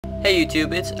Hey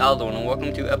YouTube, it's Aldowyn and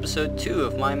welcome to episode 2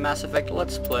 of my Mass Effect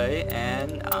Let's Play,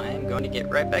 and I'm going to get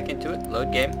right back into it.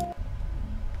 Load game.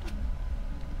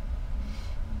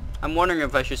 I'm wondering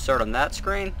if I should start on that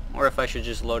screen, or if I should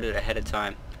just load it ahead of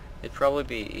time. It'd probably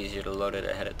be easier to load it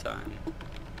ahead of time.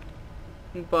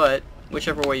 But,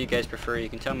 whichever way you guys prefer, you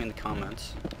can tell me in the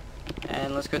comments.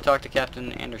 And let's go talk to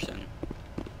Captain Anderson.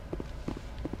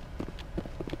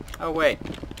 Oh wait,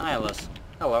 hi Alice.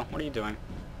 Hello, what are you doing?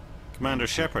 Commander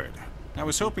Shepard, I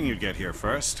was hoping you'd get here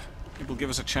first. It will give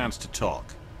us a chance to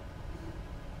talk.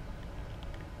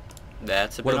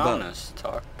 That's a bit honest.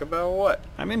 Talk about what?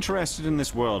 I'm interested in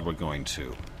this world we're going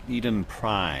to. Eden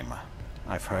Prime.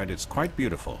 I've heard it's quite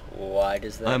beautiful. Why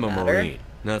does that matter? I'm a Marine,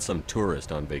 not some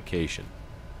tourist on vacation.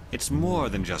 It's more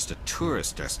than just a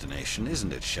tourist destination,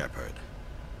 isn't it, Shepard?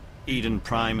 Eden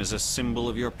Prime is a symbol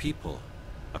of your people.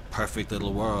 A perfect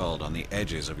little world on the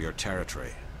edges of your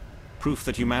territory. Proof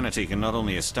that humanity can not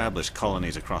only establish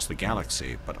colonies across the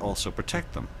galaxy, but also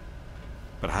protect them.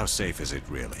 But how safe is it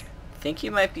really? I think you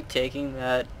might be taking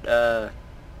that,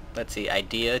 let's see,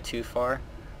 idea too far.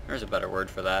 There's a better word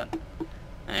for that.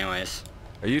 Anyways.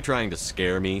 Are you trying to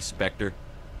scare me, Spectre?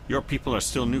 Your people are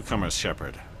still newcomers,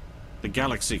 Shepard. The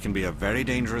galaxy can be a very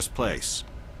dangerous place.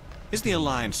 Is the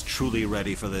Alliance truly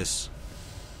ready for this?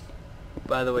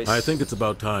 By the way, I think it's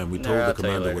about time we told I'll the tell you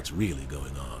commander later. what's really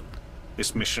going on.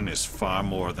 This mission is far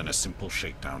more than a simple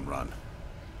shakedown run.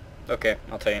 Okay,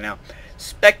 I'll tell you now.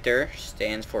 Spectre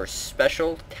stands for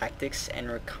Special Tactics and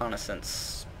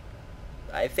Reconnaissance.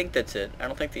 I think that's it. I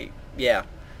don't think yeah.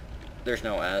 There's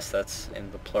no S, that's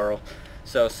in the plural.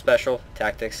 So, Special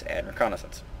Tactics and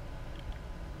Reconnaissance.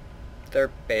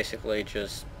 They're basically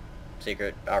just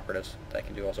secret operatives that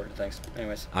can do all sorts of things.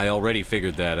 Anyways. I already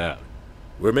figured that out.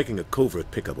 We're making a covert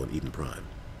pickup on Eden Prime.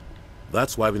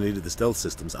 That's why we needed the stealth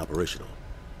systems operational.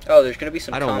 Oh, there's going to be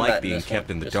some I don't combat like being kept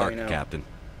in the just so dark, you know. Captain.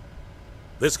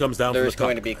 This comes down There's from the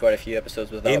going to be quite a few episodes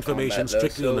without information combat, though,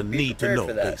 strictly so on a be need-to-know prepared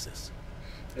for that. basis.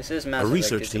 This is A Mass Effect.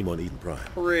 research It's team on Eden Prime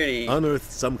pretty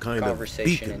unearthed some kind of conversation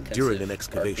beacon intensive during an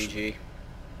excavation. RPG.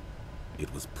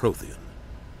 It was Prothean.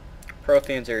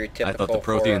 Protheans are your typical I thought the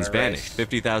Protheans Forerunner vanished race.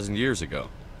 50,000 years ago.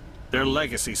 Their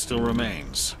legacy still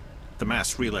remains. The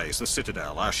mass relays, the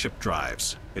Citadel, our ship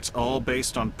drives. It's all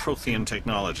based on Prothean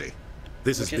technology.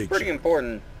 This Which is is big pretty shit.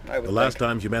 important, I would The last think.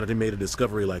 time humanity made a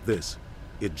discovery like this,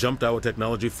 it jumped our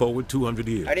technology forward 200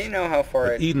 years. I didn't know how far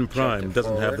But it Eden jumped Prime it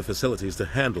doesn't have forward, the facilities to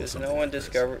handle 'cause something no one like this.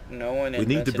 discovered, no one We need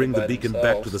to invented bring it the by beacon back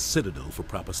to the themselves. Citadel for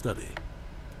proper study.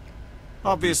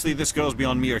 Obviously, this goes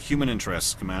beyond mere human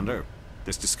interests, Commander.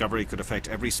 This discovery could affect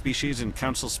every species in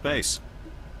Council space.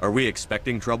 Are we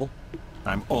expecting trouble?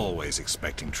 I'm always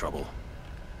expecting trouble.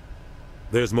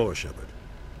 There's more, Shepard.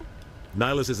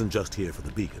 Nihilus isn't just here for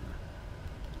the beacon.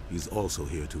 He's also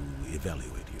here to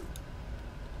evaluate you.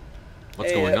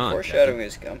 What's Hey, going on, foreshadowing Captain?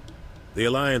 is come. The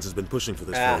Alliance has been pushing for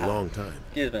this for a long time.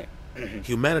 Excuse me.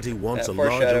 Humanity wants a larger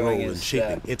role Foreshadowing in is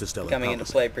shaping interstellar coming into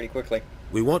policy. play pretty quickly.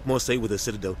 We want more say with the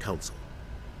Citadel Council.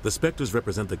 The Spectres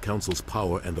represent the Council's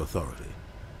power and authority.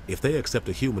 If they accept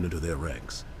a human into their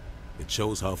ranks, it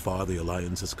shows how far the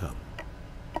Alliance has come.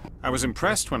 I was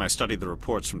impressed when I studied the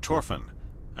reports from Torfin.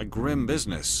 A grim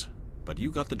business, but you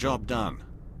got the job done.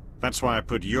 That's why I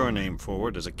put your name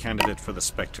forward as a candidate for the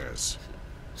Spectres.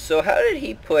 So how did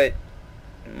he put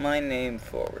my name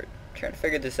forward? I'm trying to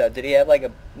figure this out. Did he have like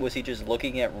was he just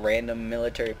looking at random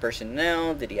military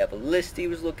personnel? Did he have a list he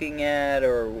was looking at,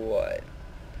 or what?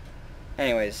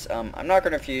 Anyways, I'm not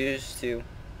going to refuse to,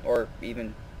 or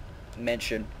even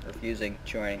mention refusing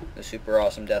joining the super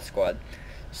awesome Death Squad.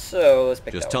 So let's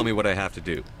pick Just that tell one. me what I have to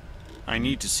do. I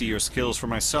need to see your skills for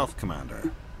myself,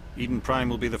 Commander. Eden Prime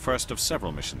will be the first of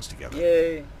several missions together.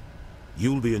 Yay.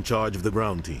 You'll be in charge of the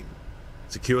ground team.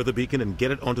 Secure the beacon and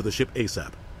get it onto the ship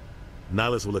ASAP.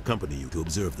 Nihilus will accompany you to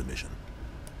observe the mission.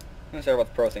 Let's start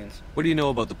about the Protheans. What do you know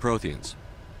about the Protheans?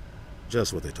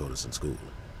 Just what they taught us in school.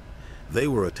 They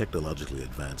were a technologically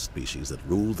advanced species that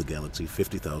ruled the galaxy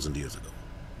 50,000 years ago.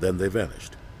 Then they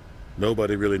vanished.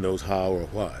 Nobody really knows how or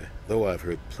why, though I've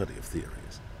heard plenty of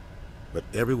theories. But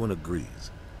everyone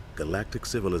agrees, galactic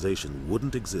civilization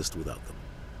wouldn't exist without them.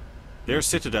 Their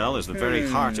Citadel is the very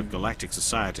heart of galactic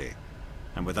society,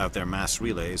 and without their mass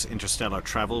relays, interstellar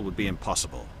travel would be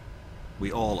impossible.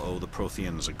 We all owe the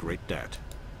Protheans a great debt.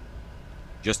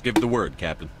 Just give the word,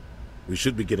 Captain. We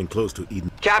should be getting close to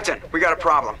Eden. Captain, we got a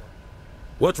problem.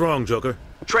 What's wrong, Joker?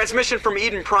 Transmission from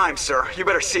Eden Prime, sir. You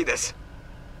better see this.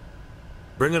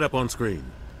 Bring it up on screen.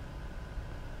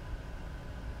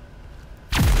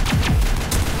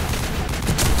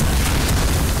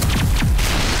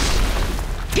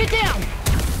 Get down!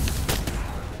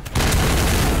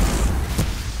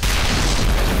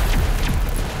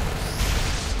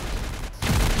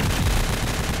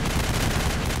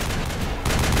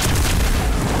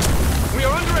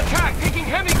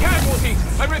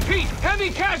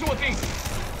 Enemy casualties!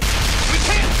 We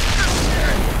can't...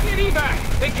 Need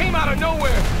evac! They came out of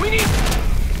nowhere! We need...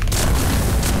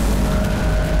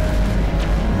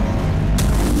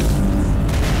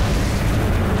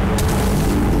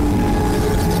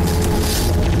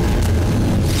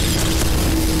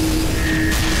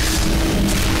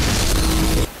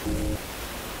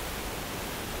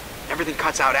 Everything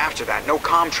cuts out after that. No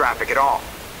comm traffic at all.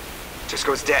 Just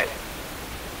goes dead.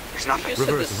 There's nothing. He just said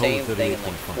the Reverse and hold same thing in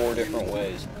like 38.5. 4 different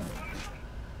ways.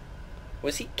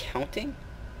 Was he counting?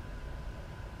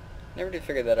 Never did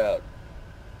figure that out.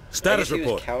 I Status guess he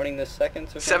report. was counting the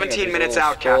seconds or something. 17 There's a minutes little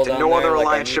out, scroll Captain. down No other there, like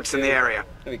Alliance on ships in the YouTube. area.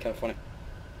 That'd be kind of funny.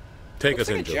 Take Looks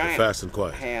us like a in, Joker, giant fast and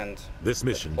quiet. Hand This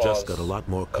mission with just claws got a lot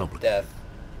more of complicated. death.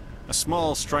 A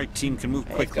small strike team can move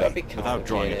Hey, it's gotta be quickly without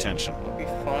drawing complicated. attention. It'll be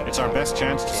fun. It's our best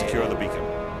chance to secure the beacon.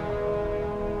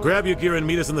 Grab your gear and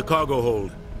meet us in the cargo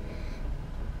hold.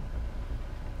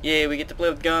 Yay, we get to play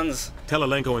with guns. Tell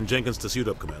Alenko and Jenkins to suit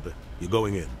up, Commander. You're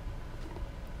going in.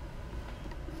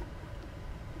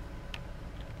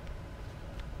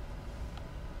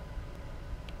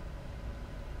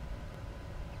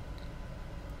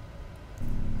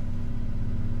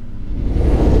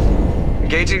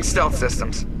 Engaging stealth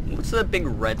systems. What's that big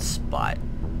red spot?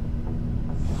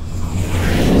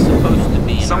 It's supposed to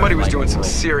be in Somebody our, was like, doing some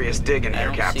world. serious digging I here,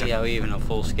 don't Captain. see how even a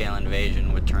full-scale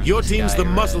invasion would turn Your the team's sky the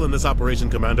muscle red. in this operation,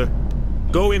 Commander.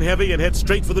 Go in heavy and head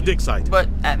straight for the dig site. But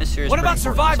atmosphere is What pretty about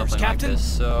important in survivors, something like Captain? this,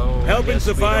 so I Helping guess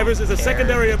we survivors don't is a care.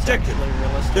 secondary It's objective. actually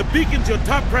realistic. The beacon's your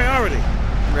top priority.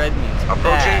 Red means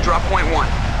Approaching bad. drop point 1.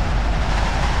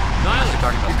 Niles,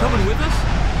 talking about you coming with us?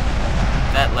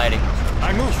 That lighting.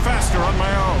 I move faster on my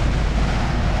own.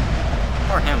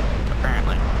 Or him,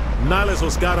 apparently. Nihilus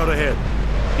will scout out ahead.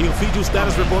 He'll feed you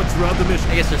status reports throughout the mission.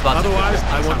 I guess there's lots of Otherwise,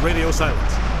 people. I want radio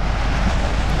silence.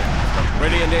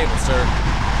 Ready and able, sir.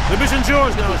 The mission's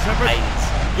yours now, Shepard.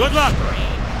 Heights. Good luck.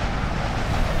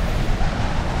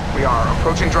 We are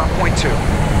approaching drop point 2.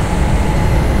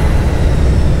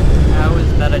 How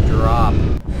is that a drop?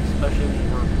 Especially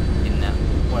when we're in that.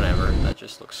 Whatever. That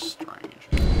just looks strange.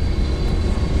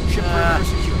 Ship perimeter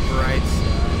secure. Right.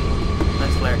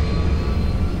 That's flare.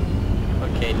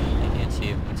 Okay, I can't see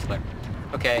you. That's flare.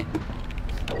 Okay.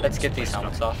 Let's get these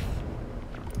helmets off.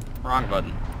 Wrong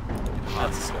button.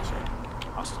 That's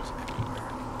Hostiles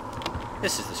everywhere.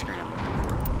 This is the screen I'm looking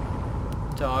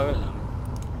for. Toggle helmet.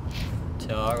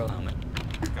 Toggle helmet.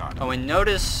 Got it. Oh, and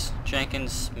notice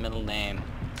Jenkins' middle name.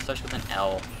 It starts with an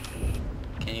L.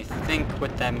 Can you think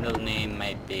what that middle name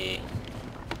might be?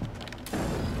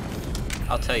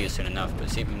 I'll tell you soon enough, but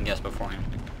see if you can guess beforehand.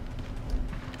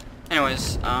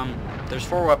 Anyways, there's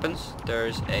 4 weapons.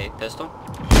 There's a pistol,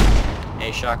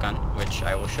 a shotgun, which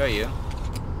I will show you,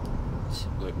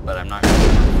 but I'm not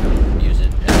going to use it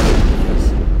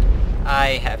because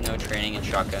I have no training in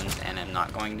shotguns, and I'm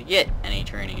not going to get any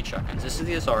training in shotguns. This is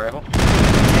the assault rifle. Sorry.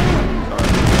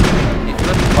 If you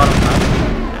look at the bottom left,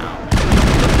 now, if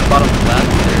you look at the bottom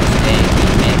left, there's a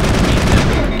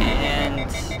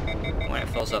and when it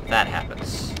fills up, that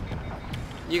happens.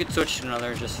 You can switch to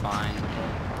another just fine.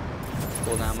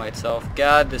 Cool down by itself.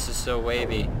 God, this is so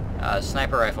wavy.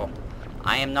 Sniper rifle.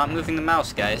 I am not moving the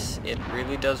mouse, guys. It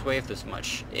really does wave this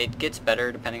much. It gets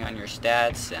better depending on your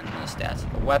stats and the stats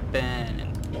of the weapon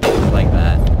and things like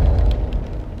that.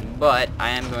 But I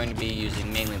am going to be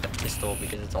using mainly the pistol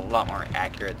because it's a lot more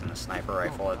accurate than the sniper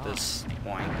rifle at this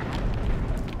point.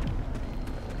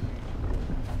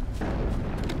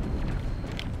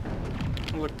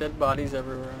 What dead bodies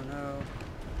everywhere, no.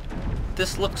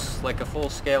 This looks like a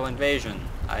full-scale invasion.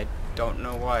 I don't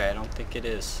know why, I don't think it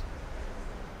is.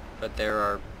 But there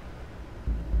are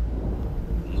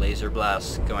laser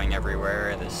blasts going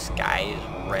everywhere, the sky is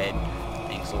red,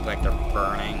 things look like they're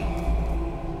burning.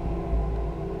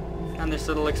 And there's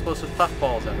little explosive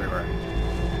puffballs everywhere.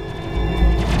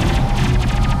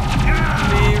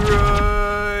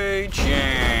 Leroy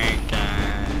Jenkins.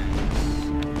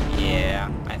 Yeah,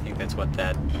 I think that's what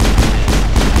that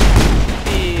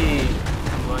is.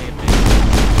 I'm blowing a big...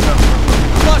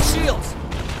 Lost shields!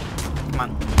 Come on.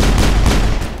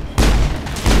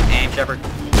 Aim, Shepard.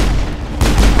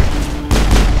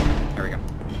 There we go.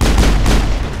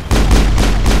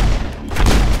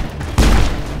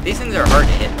 These things are hard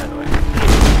to hit, by the way.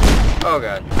 Oh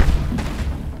god.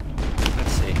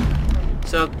 Let's see.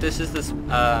 So this is this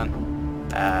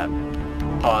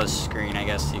pause screen, I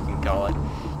guess you can call it.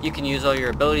 You can use all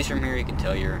your abilities from here. You can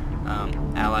tell your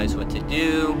allies what to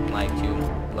do, like to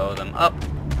blow them up.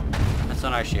 That's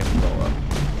not actually a blow up.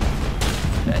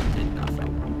 That did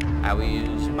nothing. I will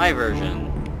use my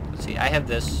version. Let's see, I have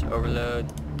this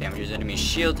overload, damages enemy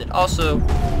shields. It also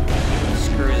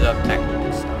screws up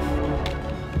technical stuff.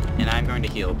 And I'm going to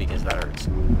heal because that hurts.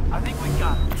 I think we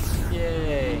got it.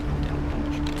 Yay!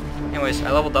 Anyways,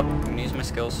 I leveled up. I'm gonna use my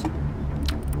skills.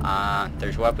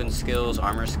 There's weapon skills,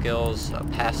 armor skills,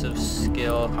 passive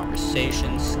skill,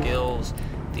 conversation skills.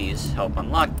 These help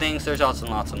unlock things. There's lots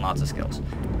and lots and lots of skills.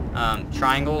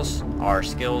 Triangles are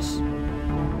skills,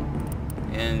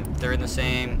 and they're in the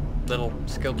same little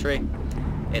skill tree.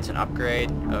 It's an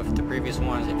upgrade of the previous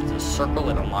ones. If it's a circle,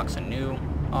 it unlocks a new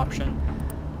option.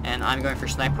 And I'm going for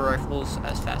sniper rifles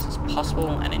as fast as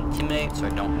possible, and intimidate so I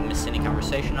don't miss any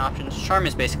conversation options. Charm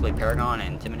is basically Paragon,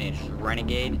 and intimidate is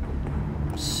renegade.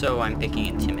 So I'm picking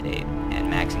intimidate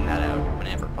and maxing that out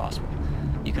whenever possible.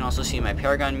 You can also see my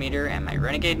Paragon meter and my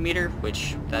renegade meter,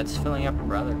 which that's filling up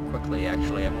rather quickly.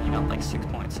 Actually, I've only got like 6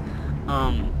 points.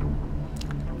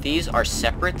 These are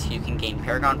separate. You can gain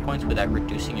Paragon points without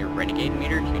reducing your renegade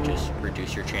meter. You just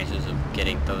reduce your chances of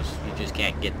getting those. You just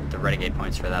can't get the renegade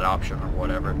points for that option or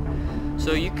whatever.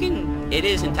 So you can, it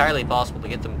is entirely possible to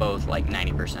get them both like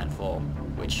 90% full,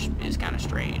 which is kind of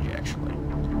strange actually.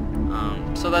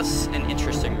 So that's an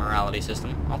interesting morality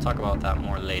system. I'll talk about that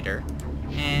more later.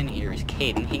 And here's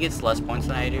Caden. He gets less points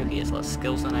than I do, he has less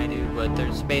skills than I do, but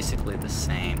they're basically the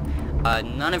same.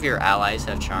 None of your allies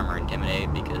have Charm or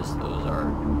Intimidate because those are,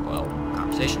 well,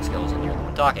 conversation skills and you're the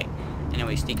one talking.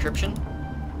 Anyways, Decryption,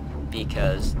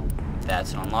 because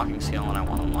that's an unlocking skill and I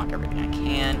want to unlock everything I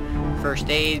can. First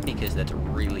Aid, because that's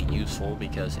really useful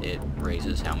because it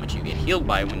raises how much you get healed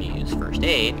by when you use First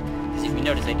Aid. Because if you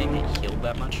notice, I didn't get healed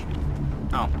that much.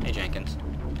 Oh, hey Jenkins.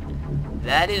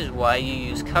 That is why you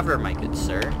use cover, my good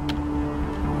sir.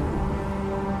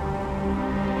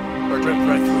 Or Rip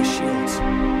right through his shields.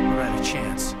 We're at a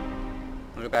chance.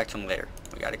 We'll go back to him later.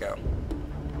 We gotta go.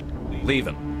 Leave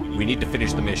him. We need to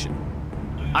finish the mission.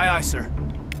 Aye, aye, sir.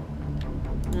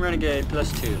 Renegade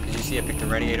 +2, because you see I picked the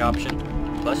Renegade option.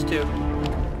 +2.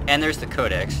 And there's the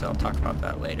Codex, I'll talk about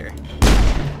that later.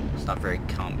 It's not very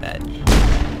combat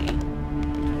friendly.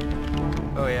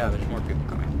 Oh yeah, there's more people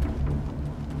coming.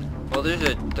 Well,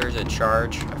 there's a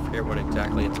charge. I forget what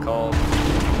exactly it's called.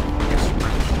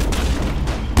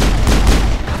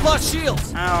 I've lost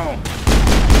shields! Ow!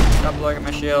 Stop blowing at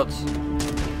my shields.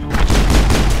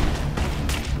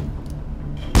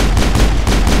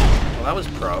 Well, that was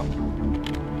pro.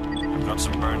 I've got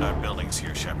some burned out buildings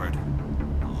here, Shepard.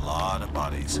 A lot of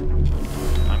bodies.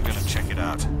 I'm gonna check it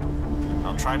out.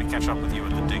 I'll try to catch up with you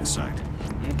at the dig site.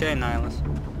 Okay, Nihilus.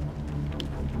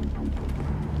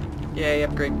 Yay,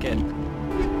 upgrade kit.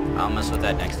 I'll mess with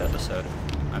that next episode.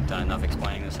 I've done enough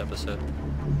explaining this episode.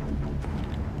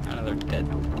 Another dead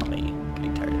body.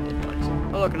 Getting tired of dead bodies.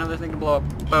 Oh look, another thing to blow up.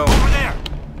 Boom. Over there!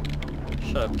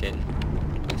 Shut up, kid.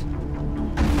 Please.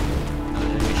 Another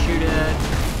thing to shoot at.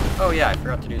 Oh yeah, I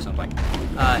forgot to do something.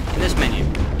 In this menu,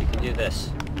 you can do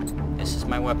this. This is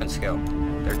my weapon skill.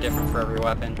 They're different for every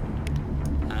weapon.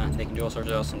 They can do all sorts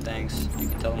of awesome things. You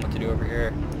can tell them what to do over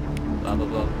here. Blah blah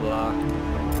blah blah.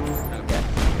 Okay.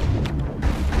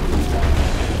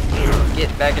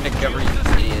 Get back into cover, you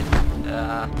idiot.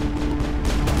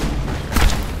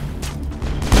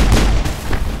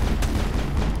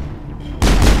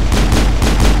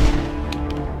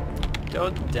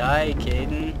 Don't die,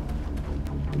 Caden.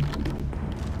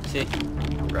 See?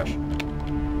 Rush.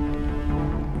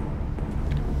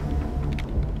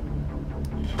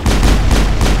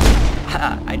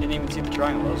 I didn't even see the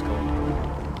triangle, that was cool.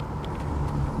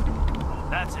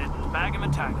 That's it. Bag him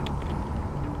and tag him.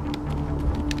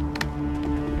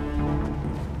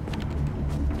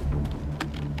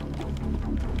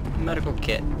 Medical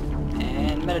kit.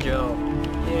 And Metagel.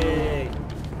 Yay!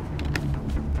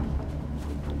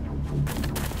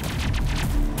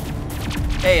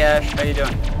 Hey Ash, how you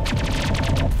doing?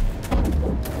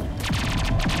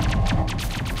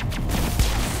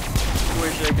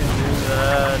 Wish I could do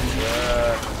that.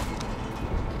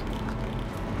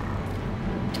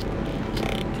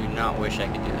 Do not wish I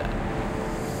could do that.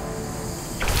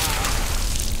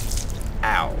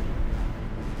 Ow.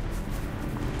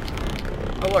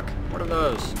 Oh look, what are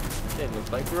those? They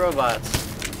look like robots.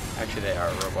 Actually they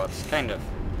are robots, kind of.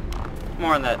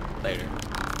 More on that later.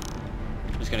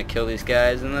 I'm just gonna kill these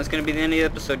guys and that's gonna be the end of the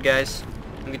episode, guys.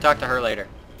 We can talk to her later.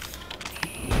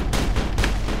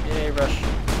 Yay, Rush.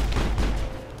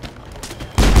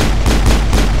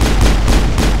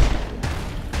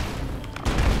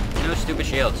 No stupid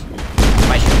shields.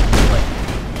 My shield.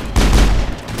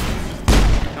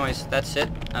 Anyways, that's it.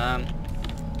 I'm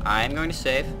going to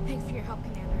save. Thanks for your help,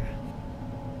 Commander.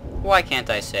 Why can't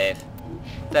I save?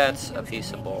 That's a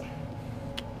piece of bull.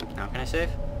 Now can I save?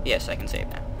 Yes, I can save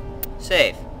now.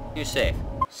 Save. New save.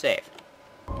 Save.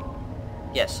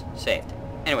 Yes, saved.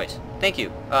 Anyways, thank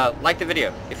you. Like the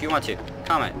video if you want to.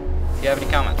 Comment. if you have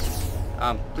any comments.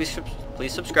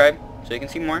 Please subscribe so you can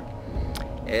see more.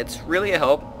 It's really a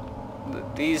help.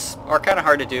 These are kind of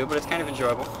hard to do, but it's kind of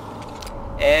enjoyable.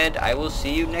 And I will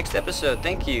see you next episode.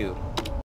 Thank you.